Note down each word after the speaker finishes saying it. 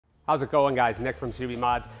How's it going, guys? Nick from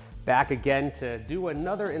Subimods, back again to do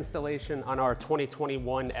another installation on our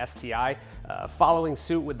 2021 STI. Following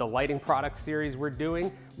suit with the lighting product series we're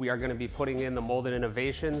doing, we are going to be putting in the Molded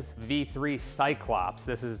Innovations V3 Cyclops.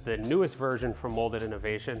 This is the newest version from Molded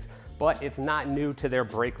Innovations, but it's not new to their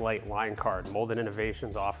brake light line card. Molded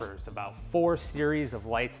Innovations offers about 4 series of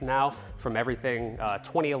lights now, from everything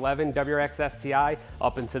 2011 WRX STI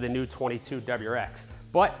up into the new 22 WRX.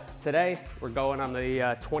 But today we're going on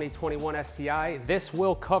the 2021 STI. This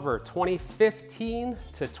will cover 2015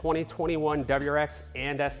 to 2021 WRX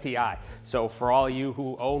and STI. So for all you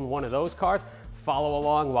who own one of those cars, follow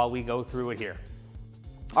along while we go through it here.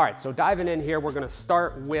 All right, so diving in here, we're gonna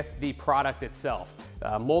start with the product itself.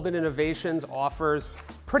 Molded Innovations offers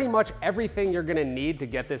pretty much everything you're gonna need to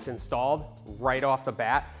get this installed right off the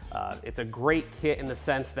bat. It's a great kit in the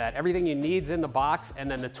sense that everything you need is in the box, and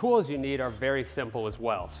then the tools you need are very simple as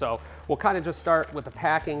well. So we'll kind of just start with the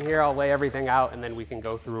packing here. I'll lay everything out and then we can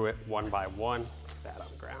go through it one by one. Put that on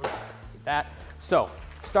the ground, like that. So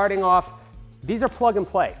starting off, these are plug and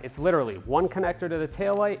play. It's literally one connector to the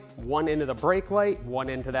taillight, one into the brake light, one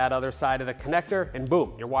into that other side of the connector, and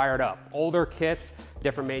boom, you're wired up. Older kits,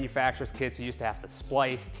 different manufacturers' kits, you used to have to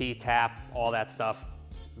splice, T-tap, all that stuff.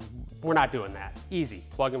 We're not doing that. Easy,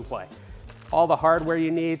 plug and play. All the hardware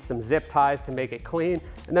you need, some zip ties to make it clean,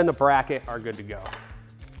 and then the bracket are good to go.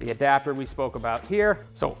 The adapter we spoke about here.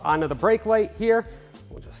 So onto the brake light here,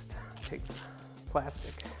 we'll just take the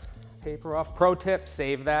plastic paper off. Pro tip,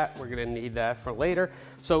 save that. We're gonna need that for later.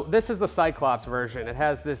 So this is the Cyclops version. It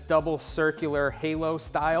has this double circular halo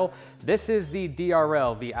style. This is the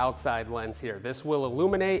DRL, the outside lens here. This will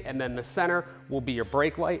illuminate, and then the center will be your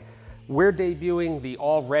brake light. We're debuting the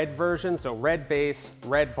all red version, so red base,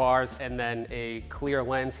 red bars, and then a clear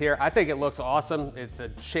lens here. I think it looks awesome. It's a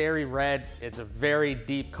cherry red. It's a very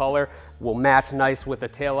deep color. Will match nice with the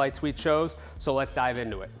taillights we chose. So let's dive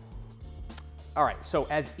into it. All right, so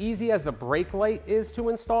as easy as the brake light is to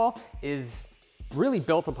install is really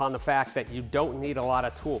built upon the fact that you don't need a lot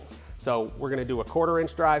of tools. So we're gonna do a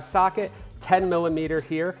 1/4-inch drive socket, 10mm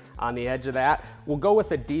here on the edge of that. We'll go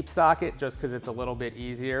with a deep socket just because it's a little bit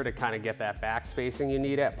easier to kind of get that back spacing you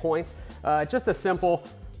need at points. Just a simple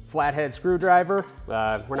flathead screwdriver.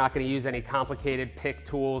 We're not going to use any complicated pick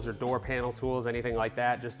tools or door panel tools, anything like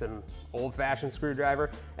that, just an old-fashioned screwdriver.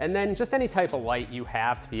 And then just any type of light you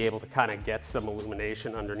have to be able to kind of get some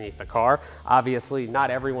illumination underneath the car. Obviously,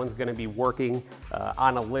 not everyone's going to be working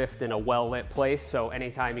on a lift in a well-lit place, so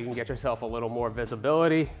anytime you can get yourself a little more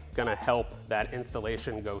visibility, it's going to help that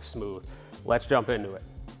installation go smooth. Let's jump into it.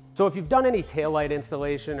 So if you've done any taillight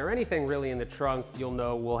installation or anything really in the trunk, you'll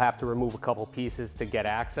know we'll have to remove a couple pieces to get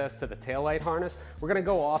access to the taillight harness. We're gonna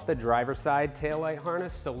go off the driver's side taillight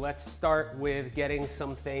harness, so let's start with getting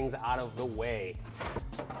some things out of the way.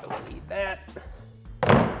 Don't need that.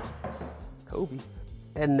 Kobe.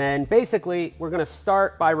 And then basically, we're gonna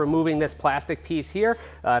start by removing this plastic piece here.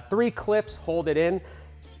 3 clips hold it in.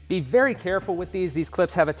 Be very careful with these. These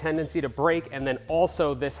clips have a tendency to break, and then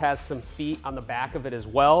also this has some feet on the back of it as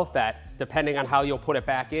well that, depending on how you'll put it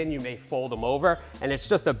back in, you may fold them over, and it's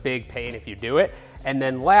just a big pain if you do it. And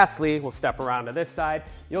then lastly, we'll step around to this side,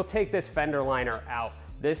 you'll take this fender liner out.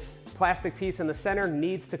 This plastic piece in the center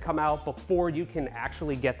needs to come out before you can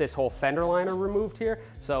actually get this whole fender liner removed here.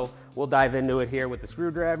 So we'll dive into it here with the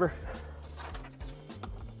screwdriver.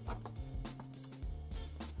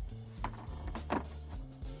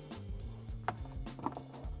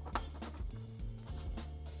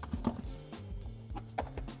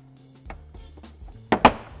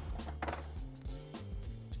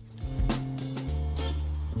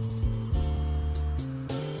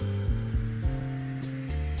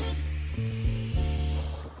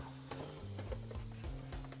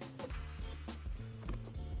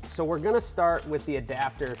 So we're gonna start with the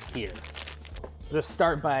adapter here. Just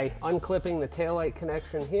start by unclipping the taillight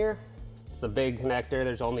connection here. It's the big connector,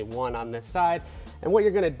 there's only one on this side. And what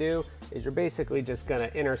you're gonna do is you're basically just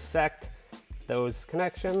gonna intersect those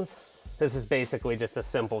connections. This is basically just a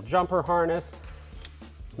simple jumper harness,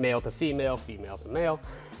 male to female, female to male.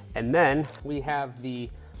 And then we have the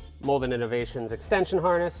Molded Innovations extension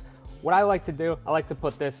harness. What I like to do, I like to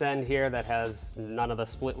put this end here that has none of the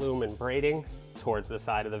split loom and braiding towards the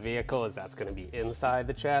side of the vehicle, as that's going to be inside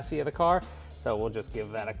the chassis of the car. So we'll just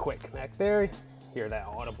give that a quick connect there, hear that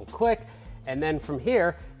audible click, and then from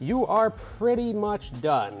here you are pretty much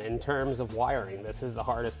done in terms of wiring. This is the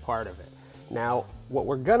hardest part of it. Now, what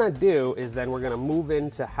we're gonna do is then we're gonna move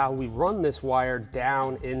into how we run this wire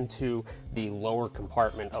down into the lower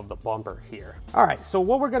compartment of the bumper here. All right, so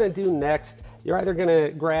what we're gonna do next, you're either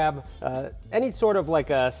gonna grab any sort of like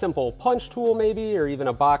a simple punch tool maybe, or even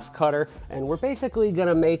a box cutter, and we're basically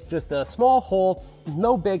gonna make just a small hole,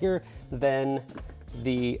 no bigger than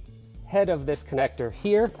the head of this connector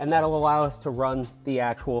here, and that'll allow us to run the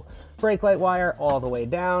actual brake light wire all the way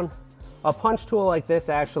down. A punch tool like this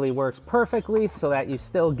actually works perfectly so that you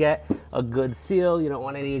still get a good seal. You don't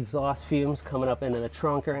want any exhaust fumes coming up into the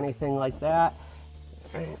trunk or anything like that.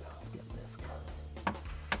 All right, let's get this going.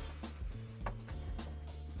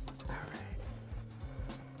 All right.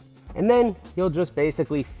 And then you'll just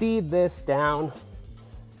basically feed this down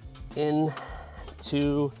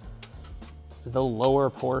into the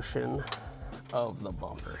lower portion of the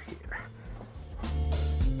bumper here.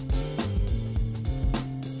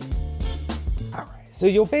 So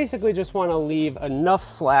you'll basically just want to leave enough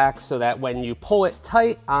slack so that when you pull it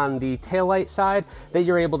tight on the taillight side, that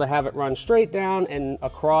you're able to have it run straight down and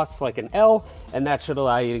across like an L, and that should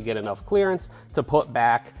allow you to get enough clearance to put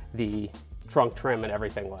back the trunk trim and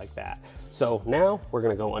everything like that. So now we're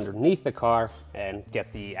going to go underneath the car and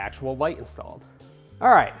get the actual light installed. All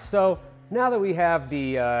right, so now that we have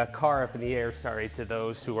the car up in the air, sorry to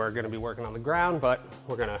those who are going to be working on the ground, but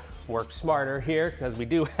we're going to work smarter here because we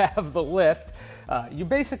do have the lift. You're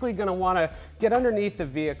basically going to want to get underneath the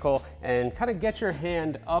vehicle and kind of get your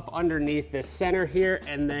hand up underneath this center here,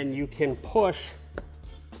 and then you can push.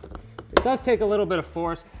 It does take a little bit of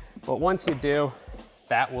force, but once you do,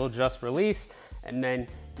 that will just release, and then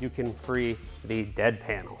you can free the dead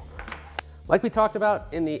panel. Like we talked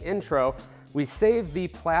about in the intro, we saved the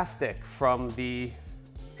plastic from the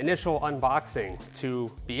initial unboxing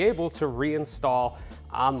to be able to reinstall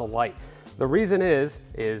on the light. The reason is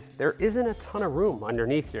there isn't a ton of room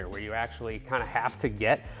underneath here where you actually kind of have to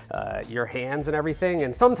get your hands and everything.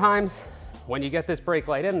 And sometimes when you get this brake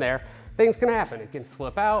light in there, things can happen. It can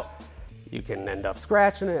slip out, you can end up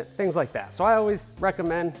scratching it, things like that. So I always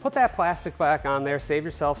recommend put that plastic back on there, save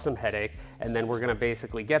yourself some headache, and then we're gonna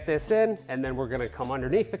basically get this in, and then we're gonna come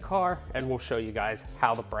underneath the car and we'll show you guys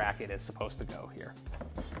how the bracket is supposed to go here.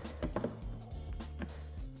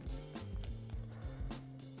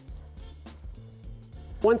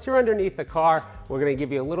 Once you're underneath the car, we're gonna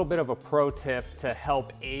give you a little bit of a pro tip to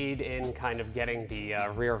help aid in kind of getting the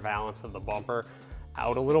rear valance of the bumper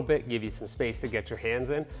out a little bit, give you some space to get your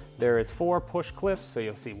hands in. There is 4 push clips, so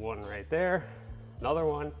you'll see one right there, another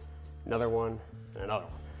one, and another one.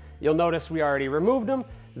 You'll notice we already removed them.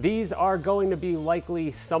 These are going to be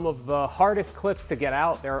likely some of the hardest clips to get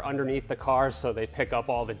out. They're underneath the car, so they pick up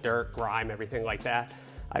all the dirt, grime, everything like that.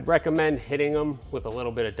 I'd recommend hitting them with a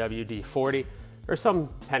little bit of WD-40 or some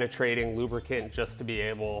penetrating lubricant just to be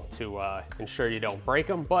able to ensure you don't break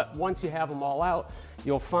them. But once you have them all out,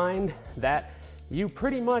 you'll find that you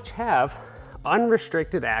pretty much have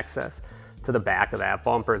unrestricted access to the back of that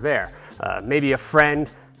bumper there. Maybe a friend,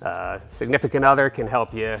 significant other can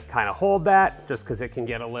help you kind of hold that just because it can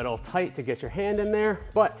get a little tight to get your hand in there.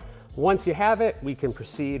 But once you have it, we can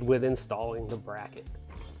proceed with installing the bracket.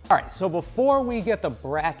 All right, so before we get the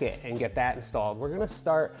bracket and get that installed, we're gonna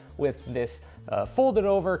start with this folded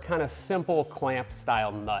over kind of simple clamp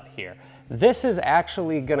style nut here. This is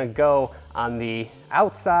actually gonna go on the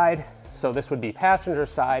outside, so this would be passenger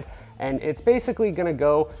side, and it's basically gonna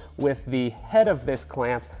go with the head of this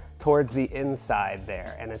clamp towards the inside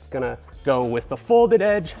there, and it's gonna go with the folded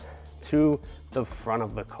edge to the front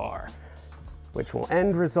of the car, which will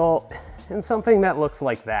end result in something that looks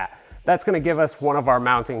like that. That's gonna give us one of our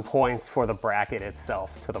mounting points for the bracket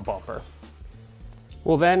itself to the bumper.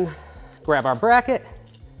 We'll then grab our bracket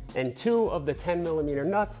and 2 of the 10mm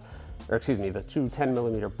nuts, or excuse me, the 2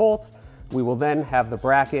 10mm bolts. We will then have the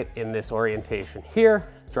bracket in this orientation here.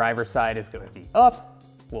 Driver's side is gonna be up.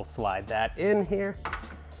 We'll slide that in here.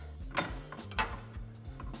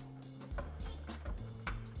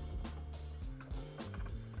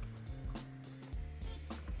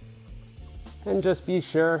 And just be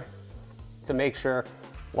sure to make sure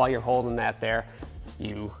while you're holding that there,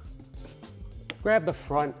 you grab the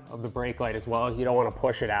front of the brake light as well. You don't want to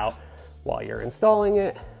push it out while you're installing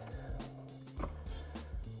it.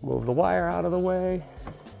 Move the wire out of the way,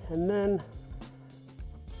 and then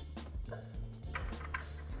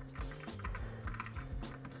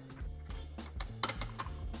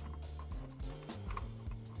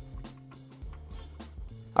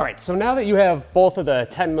all right, so now that you have both of the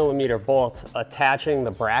 10mm bolts attaching the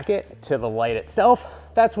bracket to the light itself,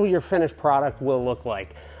 that's what your finished product will look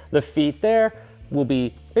like. The feet there will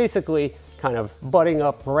be basically kind of butting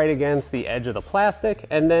up right against the edge of the plastic,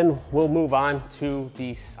 and then we'll move on to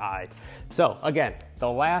the side. So again, the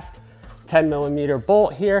last 10mm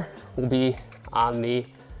bolt here will be on the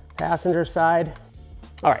passenger side.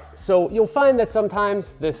 All right, so you'll find that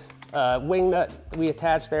sometimes this wing nut we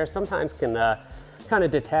attach there sometimes can kind of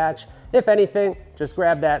detach. If anything, just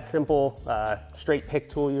grab that simple straight pick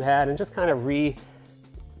tool you had and just kind of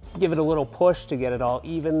give it a little push to get it all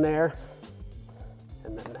even there.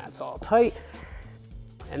 And then that's all tight.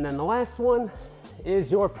 And then the last one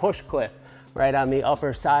is your push clip right on the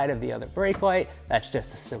upper side of the other brake light. That's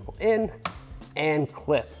just a simple in and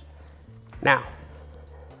clip. Now,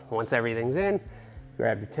 once everything's in,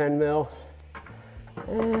 grab your 10mm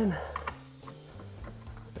and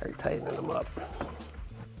start tightening them up.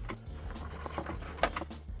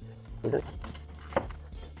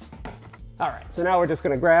 All right, so now we're just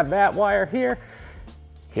gonna grab that wire here.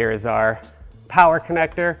 Here is our power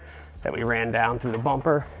connector that we ran down through the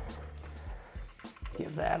bumper.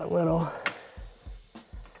 Give that a little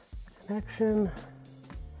connection.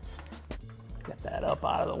 Get that up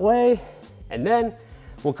out of the way. And then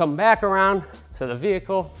we'll come back around to the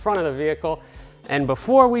vehicle, front of the vehicle. And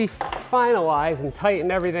before we finalize and tighten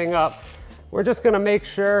everything up, we're just gonna make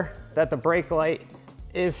sure that the brake light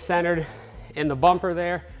is centered in the bumper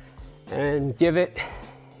there and give it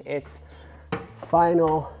its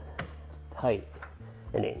final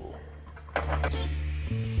tightening.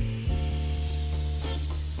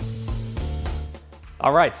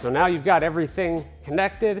 All right, so now you've got everything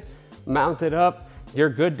connected, mounted up. You're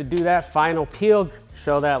good to do that final peel,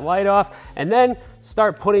 show that light off, and then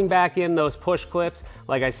start putting back in those push clips.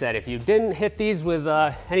 Like I said, if you didn't hit these with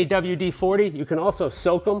any WD-40, you can also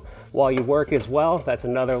soak them while you work as well. That's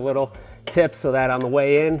another little tip, so that on the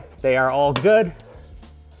way in, they are all good.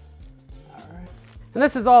 All right. And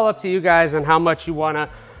this is all up to you guys on how much you wanna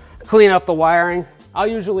clean up the wiring. I'll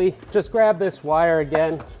usually just grab this wire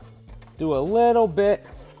again, do a little bit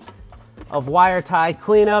of wire tie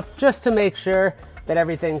cleanup just to make sure that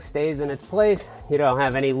everything stays in its place. You don't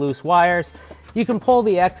have any loose wires. You can pull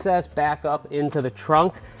the excess back up into the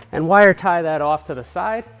trunk and wire tie that off to the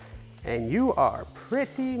side, and you are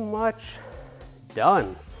pretty much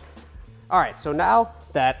done. All right, so now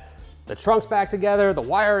that the trunk's back together, the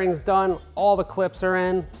wiring's done, all the clips are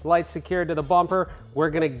in, lights secured to the bumper, we're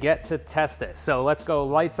gonna get to test this. So let's go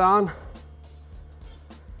lights on.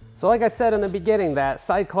 So like I said in the beginning, that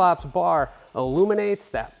Cyclops bar illuminates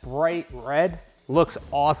that bright red. Looks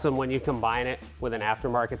awesome when you combine it with an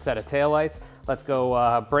aftermarket set of taillights. Let's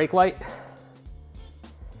go brake light.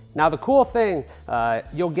 Now the cool thing,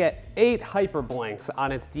 you'll get 8 hyper blinks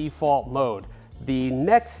on its default mode. The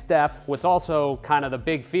next step, what's also kind of the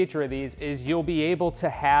big feature of these, is you'll be able to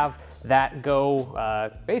have that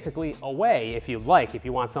go basically away if you like, if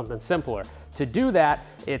you want something simpler. To do that,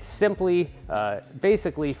 it's simply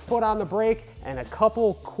basically foot on the brake and a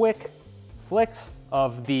couple quick flicks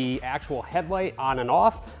of the actual headlight on and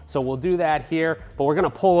off. So we'll do that here, but we're gonna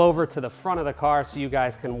pull over to the front of the car so you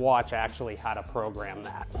guys can watch actually how to program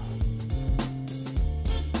that.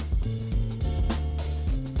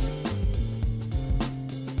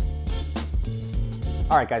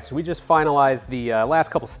 All right guys, so we just finalized the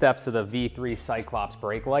last couple steps of the V3 Cyclops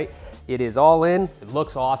brake light. It is all in, it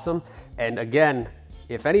looks awesome. And again,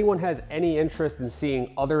 if anyone has any interest in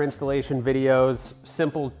seeing other installation videos,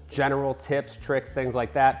 simple general tips, tricks, things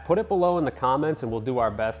like that, put it below in the comments and we'll do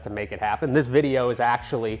our best to make it happen. This video is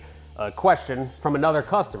actually a question from another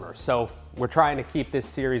customer. So we're trying to keep this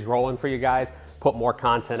series rolling for you guys, put more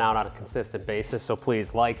content out on a consistent basis. So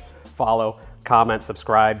please like, follow, comment,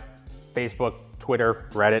 subscribe, Facebook, Twitter,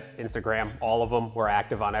 Reddit, Instagram, all of them. We're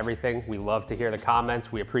active on everything. We love to hear the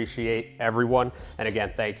comments. We appreciate everyone. And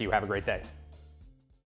again, thank you. Have a great day.